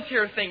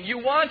volunteer thing. You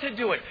want to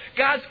do it.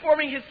 God's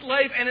forming His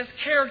life and His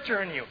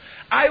character in you.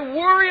 I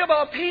worry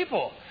about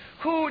people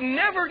who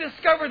never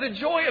discover the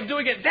joy of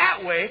doing it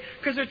that way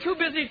because they're too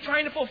busy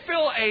trying to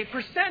fulfill a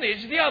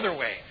percentage the other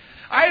way.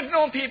 I've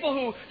known people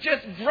who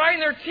just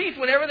grind their teeth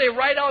whenever they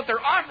write out their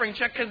offering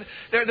check because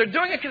they're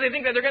doing it because they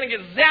think that they're going to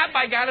get zapped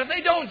by God if they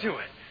don't do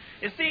it.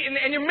 You see,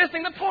 and you're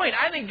missing the point.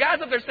 I think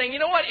God's up there saying, you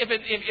know what, if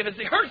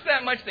it hurts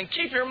that much, then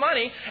keep your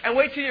money and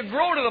wait till you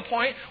grow to the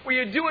point where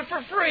you do it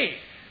for free.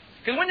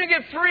 Because when you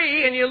get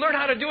free and you learn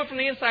how to do it from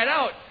the inside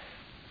out,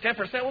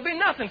 10% will be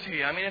nothing to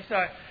you. I mean,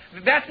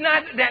 that's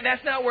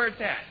not where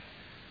it's at.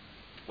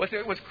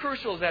 What's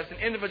crucial is that it's an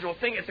individual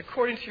thing. It's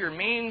according to your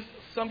means.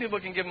 Some people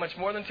can give much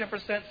more than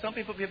 10%. Some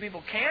people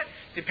can't.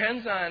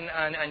 Depends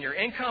on your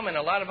income and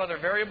a lot of other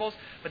variables.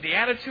 But the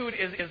attitude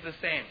is the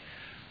same.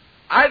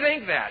 I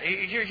think that.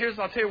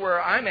 I'll tell you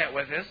where I'm at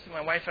with this. My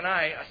wife and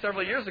I,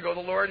 several years ago,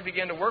 the Lord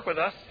began to work with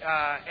us,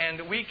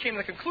 and we came to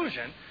the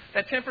conclusion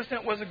that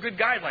 10% was a good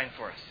guideline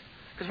for us.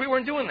 Because we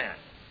weren't doing that.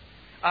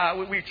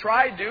 We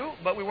tried to,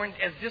 but we weren't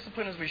as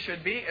disciplined as we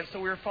should be, and so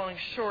we were falling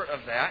short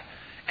of that.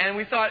 And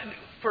we thought,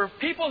 for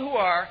people who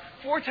are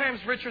 4 times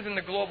richer than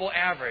the global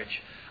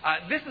average,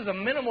 this is a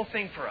minimal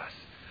thing for us.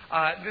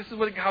 This is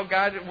how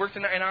God worked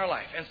in our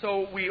life. And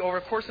so we,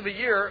 over the course of a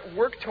year,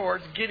 worked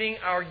towards getting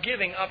our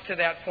giving up to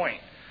that point.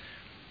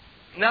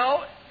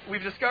 Now,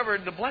 we've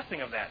discovered the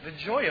blessing of that, the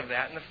joy of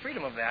that, and the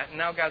freedom of that. And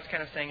now God's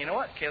kind of saying, you know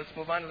what? Okay, let's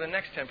move on to the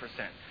next 10%.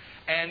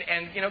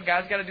 And you know,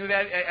 God's got to do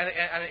that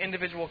on an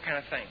individual kind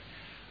of thing.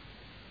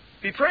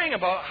 Be praying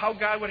about how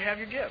God would have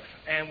you give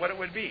and what it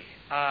would be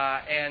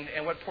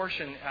and what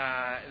portion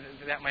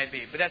that might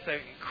be. But that's a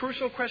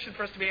crucial question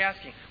for us to be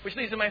asking, which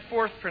leads to my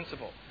 4th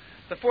principle.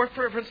 The 4th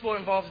principle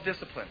involves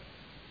discipline.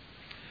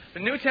 The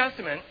New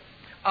Testament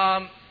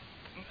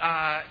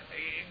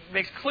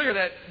makes clear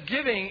that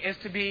giving is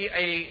to be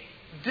a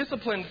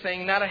disciplined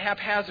thing, not a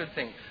haphazard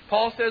thing.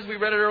 Paul says, we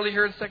read it earlier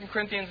here in 2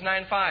 Corinthians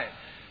 9:5.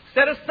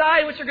 Set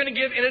aside what you're going to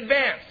give in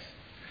advance.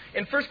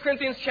 In 1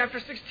 Corinthians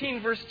chapter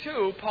 16, verse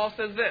 2, Paul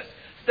says this.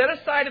 Set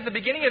aside at the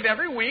beginning of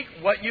every week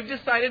what you've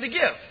decided to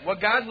give, what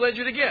God's led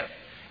you to give,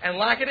 and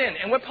lock it in.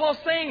 And what Paul's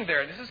saying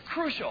there, this is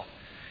crucial,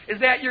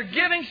 is that your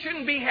giving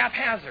shouldn't be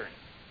haphazard.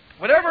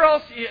 Whatever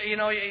else,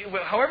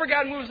 however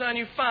God moves on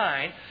you,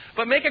 fine.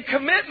 But make a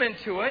commitment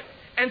to it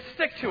and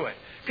stick to it.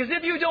 Because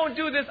if you don't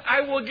do this,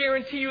 I will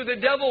guarantee you the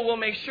devil will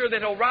make sure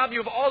that he'll rob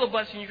you of all the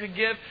blessing you could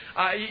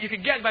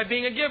get by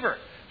being a giver.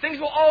 Things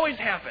will always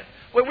happen.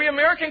 What we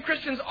American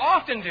Christians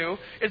often do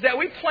is that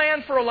we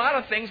plan for a lot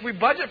of things. We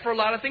budget for a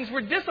lot of things.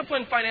 We're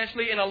disciplined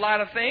financially in a lot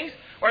of things,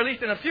 or at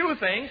least in a few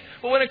things.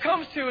 But when it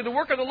comes to the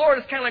work of the Lord,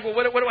 it's kind of like,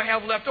 well, what do I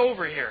have left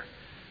over here?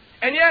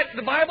 And yet,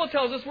 the Bible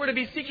tells us we're to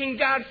be seeking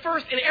God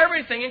first in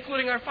everything,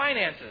 including our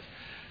finances.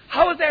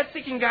 How is that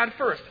seeking God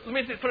first? Let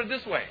me put it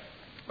this way.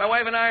 My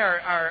wife and I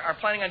are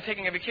planning on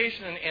taking a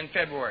vacation in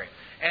February.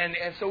 And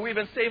so we've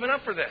been saving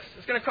up for this.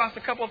 It's going to cost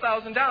a couple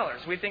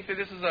 $1,000s. We think that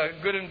this is a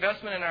good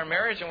investment in our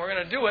marriage, and we're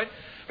going to do it.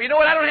 But you know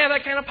what? I don't have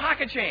that kind of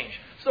pocket change.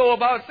 So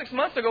about 6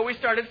 months ago, we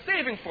started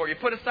saving for it. You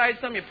put aside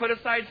some, and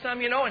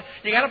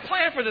you got to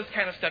plan for this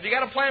kind of stuff. You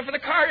got to plan for the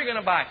car you're going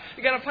to buy.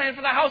 You got to plan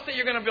for the house that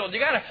you're going to build. You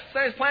got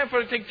to plan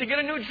for to get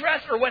a new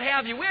dress or what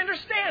have you. We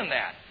understand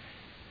that.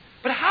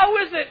 But how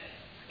is it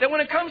that when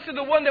it comes to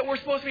the one that we're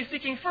supposed to be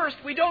seeking first,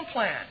 we don't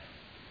plan?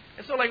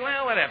 It's so like,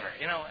 well, whatever,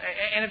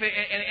 and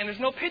there's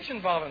no pinch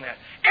involved in that.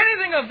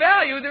 Anything of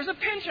value, there's a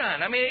pinch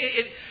on. I mean,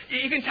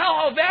 you can tell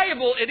how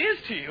valuable it is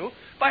to you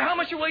by how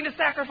much you're willing to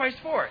sacrifice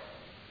for it.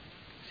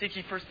 Seek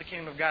ye first the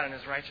kingdom of God and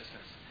His righteousness.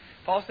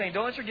 Paul's saying,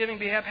 don't let your giving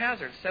be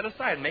haphazard. Set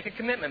aside, make a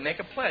commitment, make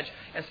a pledge,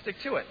 and stick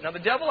to it. Now, the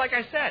devil, like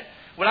I said,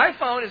 what I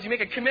found is you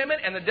make a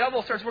commitment, and the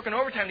devil starts working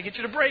overtime to get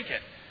you to break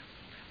it.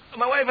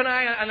 My wife and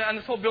I, on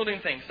this whole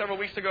building thing, several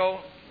weeks ago,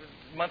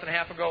 month and a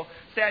half ago,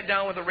 sat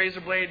down with a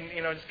razor blade and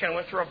just kind of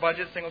went through our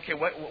budget, saying, okay,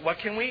 what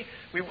can we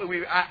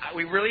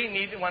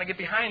really want to get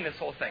behind this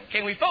whole thing. Okay,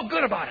 and we felt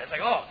good about it. It's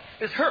like, oh,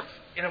 this hurts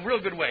in a real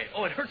good way.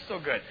 Oh, it hurts so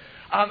good.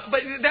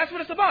 But that's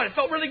what it's about. It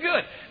felt really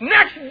good.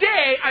 Next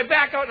day, I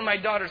back out in my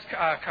daughter's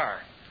car.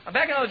 I'm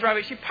backing out of the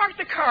driveway. She parked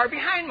the car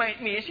behind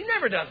me, and she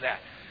never does that.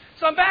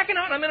 So I'm backing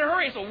out, and I'm in a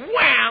hurry. So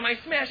wham! I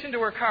smash into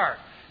her car.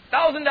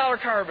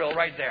 $1,000 car bill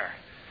right there.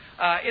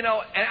 And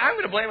I'm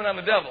going to blame it on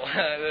the devil.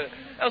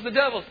 That was the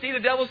devil. See, the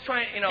devil's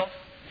trying,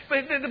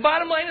 But the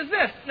bottom line is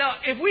this. Now,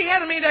 if we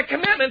hadn't made that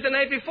commitment the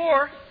night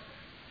before,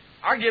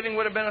 our giving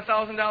would have been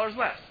 $1,000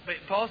 less. But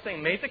Paul's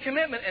saying, make the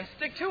commitment and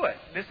stick to it.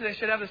 This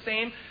should have the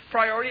same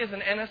priority as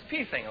an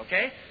NSP thing,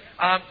 okay?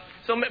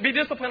 So be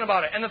disciplined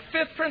about it. And the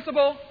fifth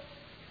principle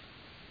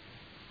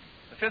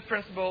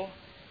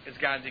is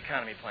God's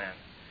economy plan.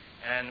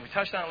 And we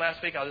touched on it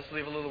last week. I'll just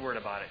leave a little word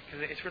about it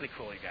because it's really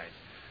cool, you guys.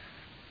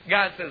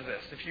 God says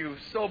this: if you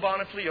sow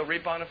bountifully, you'll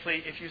reap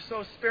bountifully. If you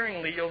sow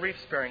sparingly, you'll reap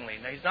sparingly.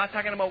 Now, He's not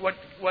talking about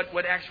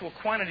what actual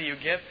quantity you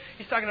give.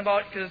 He's talking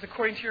about, because it's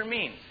according to your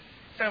means.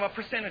 He's talking about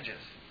percentages.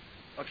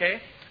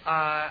 Okay?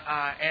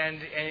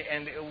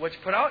 And what you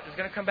put out is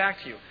going to come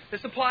back to you.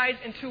 This applies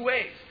in two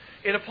ways.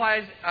 It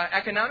applies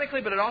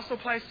economically, but it also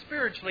applies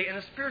spiritually, and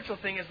the spiritual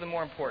thing is the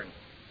more important.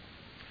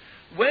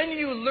 When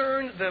you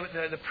learn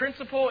the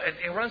principle,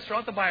 it runs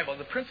throughout the Bible,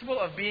 the principle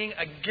of being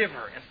a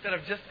giver instead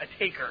of just a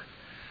taker.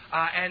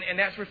 And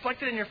that's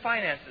reflected in your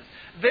finances.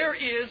 There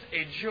is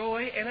a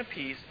joy and a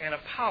peace and a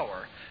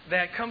power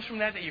that comes from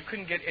that you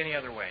couldn't get any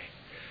other way.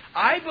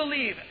 I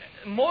believe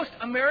most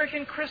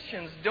American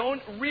Christians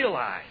don't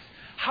realize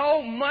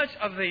how much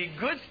of the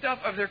good stuff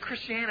of their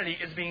Christianity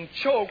is being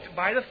choked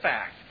by the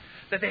fact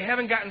that they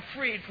haven't gotten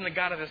freed from the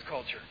God of this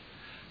culture.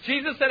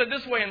 Jesus said it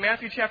this way in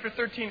Matthew chapter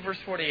 13, verse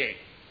 48.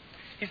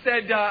 He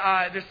said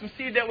there's some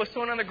seed that was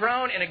sown on the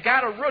ground and it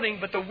got a rooting,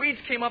 but the weeds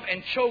came up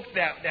and choked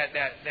that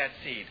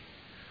seed.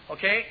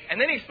 Okay? And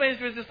then he explains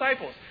to his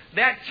disciples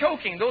that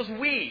choking, those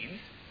weeds,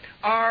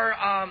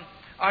 are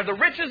the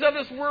riches of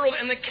this world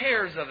and the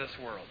cares of this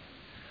world.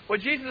 What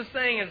Jesus is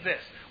saying is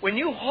this: when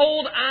you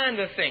hold on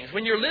to things,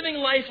 when you're living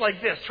life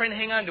like this, trying to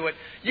hang on to it,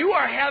 you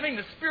are having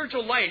the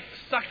spiritual life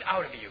sucked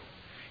out of you.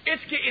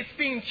 It's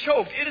being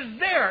choked. It is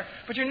there,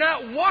 but you're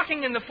not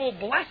walking in the full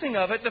blessing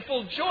of it, the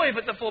full joy of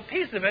it, the full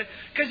peace of it,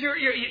 because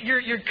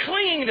you're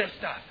clinging to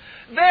stuff.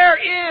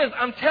 There is,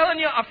 I'm telling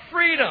you, a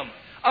freedom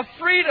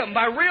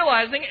by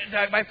realizing,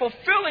 by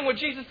fulfilling what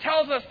Jesus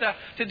tells us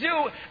to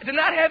do, to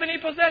not have any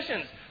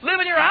possessions. Live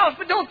in your house,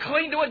 but don't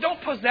cling to it.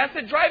 Don't possess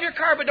it. Drive your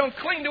car, but don't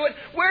cling to it.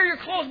 Wear your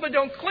clothes, but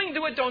don't cling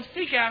to it. Don't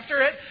seek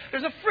after it.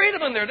 There's a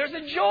freedom in there. There's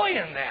a joy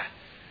in that.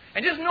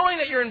 And just knowing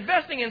that you're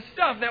investing in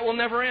stuff that will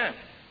never end.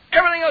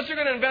 Everything else you're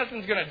going to invest in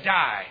is going to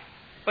die.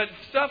 But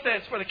stuff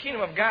that's for the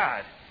kingdom of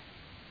God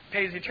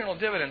pays eternal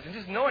dividends. And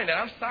just knowing that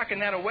I'm stocking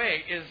that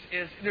away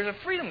is there's a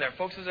freedom there,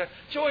 folks. There's a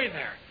joy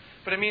there.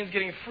 But it means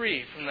getting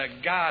free from the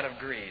god of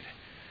greed.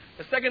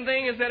 The second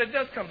thing is that it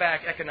does come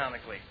back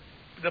economically.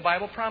 The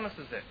Bible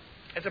promises it.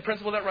 It's a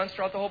principle that runs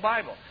throughout the whole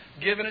Bible.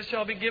 Give and it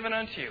shall be given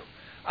unto you.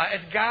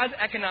 It's God's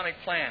economic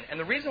plan. And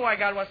the reason why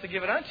God wants to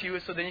give it unto you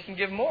is so then you can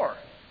give more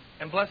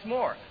and bless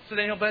more. So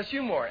then He'll bless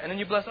you more. And then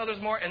you bless others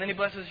more. And then He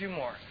blesses you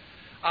more.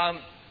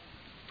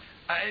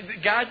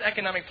 God's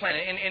economic plan.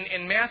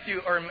 In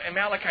Matthew, or in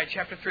Malachi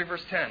chapter 3,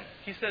 verse 10,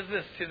 He says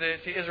this to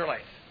the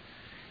Israelites.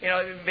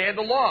 They had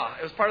the law.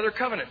 It was part of their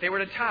covenant. They were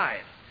to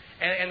tithe.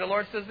 And the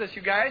Lord says this: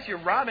 you guys, you're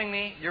robbing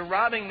me. You're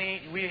robbing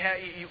me.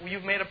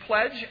 You've made a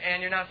pledge and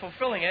you're not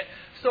fulfilling it.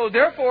 So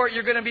therefore,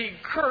 you're going to be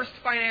cursed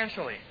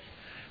financially.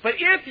 But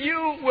if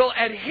you will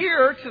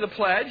adhere to the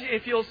pledge,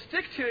 if you'll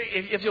stick to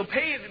it, if you'll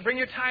pay, bring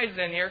your tithes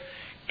in here,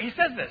 He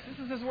says this.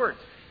 This is His words: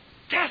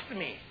 test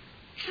me,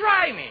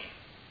 try me,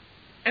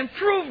 and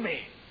prove me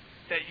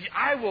that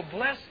I will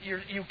bless you.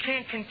 You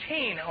can't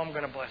contain how I'm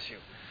going to bless you.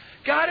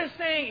 God is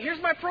saying, here's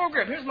my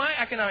program. Here's my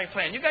economic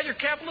plan. You got your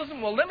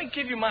capitalism? Well, let me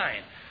give you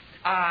mine.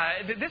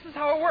 This is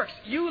how it works.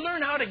 You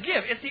learn how to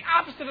give. It's the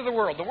opposite of the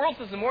world. The world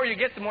says the more you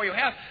get, the more you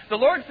have. The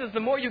Lord says the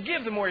more you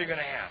give, the more you're going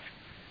to have.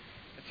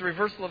 It's the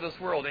reversal of this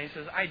world. And He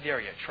says, I dare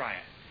you. Try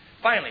it.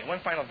 Finally, one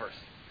final verse.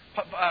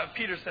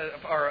 David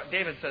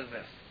says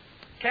this: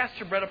 cast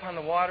your bread upon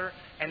the water,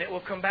 and it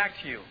will come back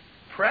to you.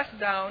 Pressed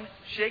down,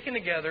 shaken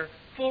together,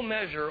 full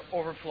measure,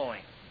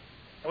 overflowing.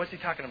 Now, what's he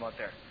talking about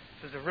there?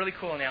 This is a really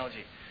cool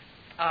analogy.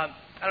 I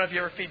don't know if you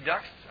ever feed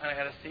ducks at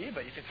a sea,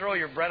 but if you throw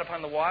your bread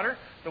upon the water,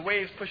 the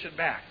waves push it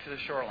back to the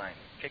shoreline.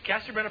 Okay,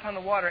 cast your bread upon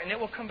the water, and it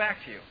will come back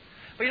to you.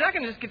 But you're not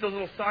going to just get those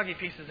little soggy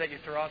pieces that you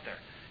throw out there.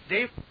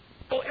 It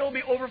will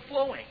be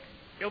overflowing.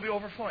 It will be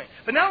overflowing.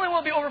 But not only will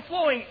it be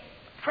overflowing,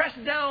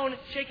 pressed down,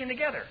 shaken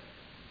together.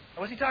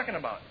 Now, what's he talking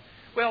about?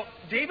 Well,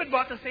 David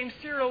bought the same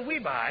cereal we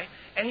buy,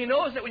 and he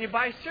knows that when you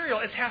buy cereal,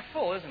 it's half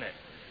full, isn't it?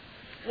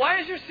 Why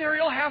is your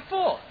cereal half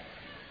full?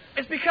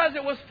 It's because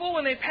it was full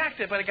when they packed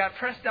it, but it got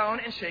pressed down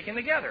and shaken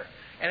together.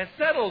 And it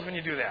settles when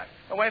you do that.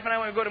 My wife and I,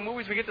 when we go to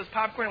movies, we get this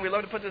popcorn, and we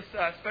love to put this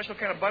special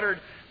kind of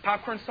buttered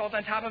popcorn salt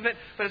on top of it.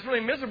 But it's really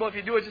miserable if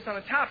you do it just on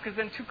the top, because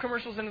then 2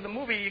 commercials into the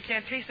movie, you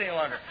can't taste any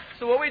longer.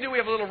 So what we do, we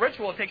have a little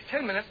ritual. It takes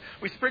 10 minutes.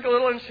 We sprinkle a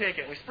little and shake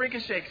it. We sprinkle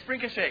and shake,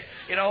 sprinkle and shake.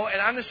 And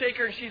I'm the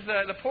shaker, and she's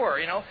the pourer.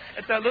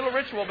 It's a little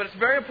ritual, but it's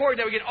very important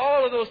that we get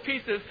all of those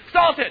pieces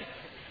salted.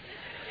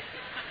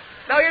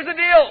 Now, here's the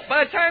deal.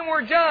 By the time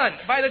we're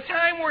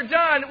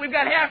done, we've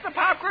got half the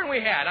popcorn we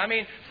had. I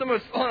mean, some of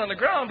it's falling on the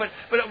ground, but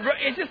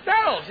it just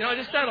settles. It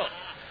just settles.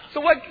 So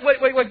what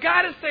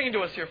God is saying to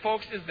us here,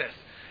 folks, is this.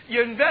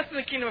 You invest in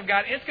the kingdom of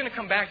God, and it's going to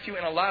come back to you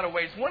in a lot of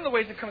ways. One of the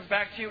ways it comes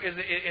back to you is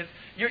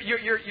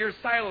your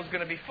silo is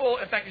going to be full.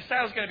 In fact, your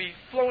silo is going to be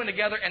flowing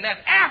together, and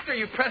that's after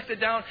you pressed it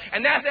down,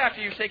 and that's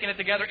after you're shaking it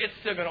together. It's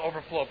still going to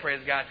overflow,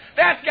 praise God.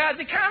 That's God's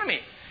economy,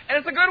 and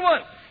it's a good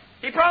one.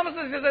 He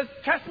promises, he says,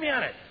 test me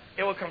on it.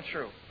 It will come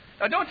true.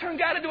 Now, don't turn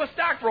God into a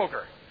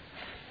stockbroker.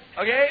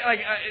 Okay?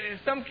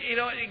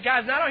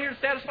 God's not out here to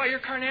satisfy your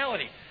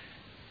carnality.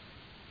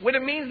 When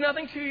it means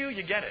nothing to you,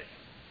 you get it.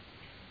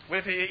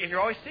 If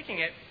you're always seeking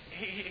it,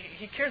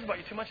 He cares about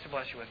you too much to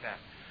bless you with that.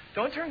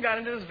 Don't turn God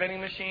into this vending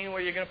machine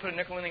where you're going to put a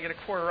nickel in and get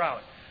a quarter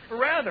out. But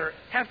rather,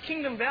 have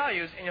kingdom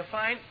values, and you'll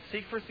find,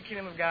 seek first the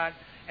kingdom of God,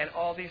 and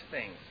all these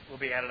things will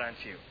be added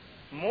onto you.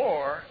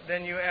 More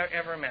than you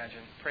ever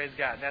imagined. Praise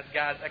God. That's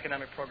God's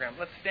economic program.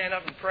 Let's stand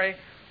up and pray.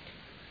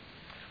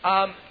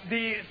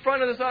 The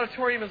front of this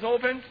auditorium is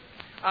open.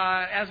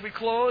 As we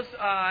close,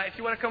 if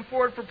you want to come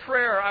forward for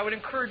prayer, I would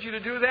encourage you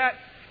to do that.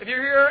 If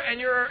you're here and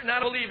you're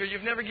not a believer,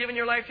 you've never given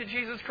your life to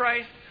Jesus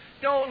Christ,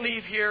 don't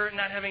leave here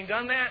not having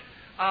done that.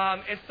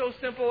 It's so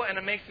simple, and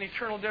it makes an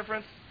eternal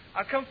difference.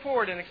 Come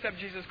forward and accept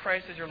Jesus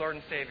Christ as your Lord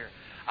and Savior.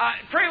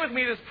 Pray with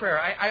me this prayer.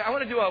 I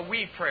want to do a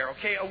we prayer,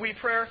 okay? A we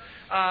prayer,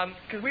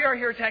 because we are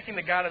here attacking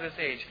the God of this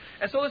age.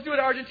 And so let's do it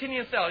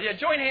Argentinian style. Yeah,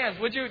 join hands,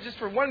 would you, just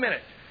for 1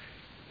 minute.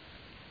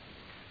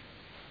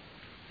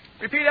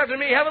 Repeat after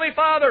me. Heavenly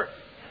Father,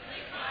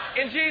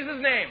 in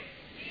Jesus' name,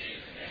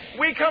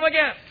 we come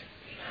against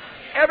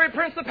every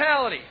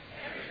principality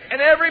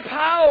and every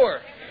power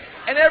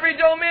and every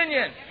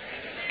dominion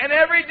and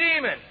every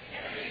demon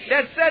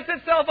that sets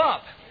itself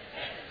up,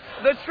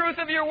 the truth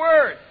of your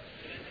word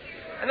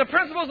and the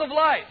principles of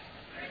life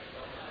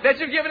that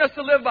you've given us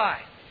to live by.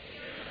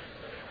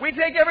 We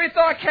take every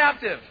thought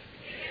captive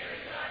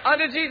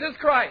unto Jesus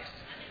Christ,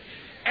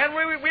 and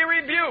we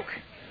rebuke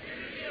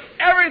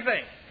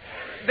everything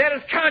that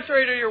is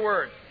contrary to your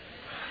word.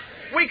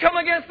 We come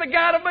against the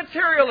God of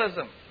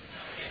materialism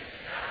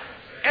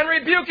and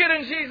rebuke it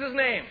in Jesus'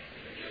 name.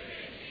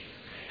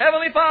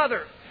 Heavenly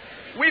Father,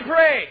 we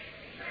pray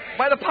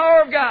by the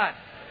power of God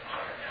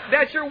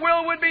that your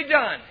will would be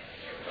done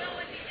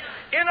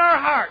in our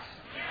hearts,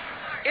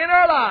 in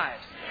our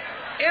lives,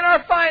 in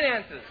our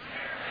finances,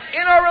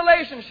 in our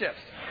relationships.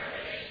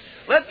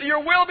 Let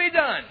your will be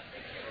done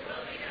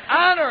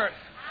on earth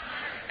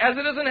as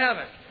it is in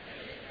heaven.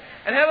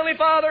 And Heavenly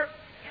Father,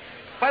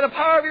 by the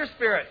power of your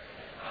Spirit,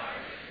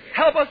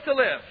 help us to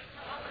live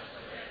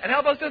and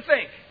help us to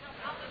think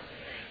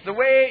the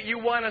way you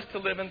want us to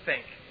live and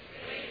think.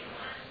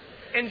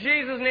 In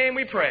Jesus' name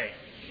we pray.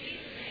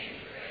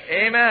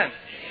 Amen.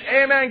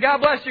 Amen. God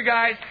bless you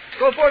guys.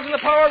 Go forth in the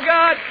power of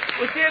God.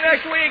 We'll see you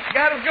next week.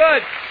 God is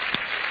good.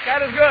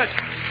 God is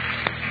good.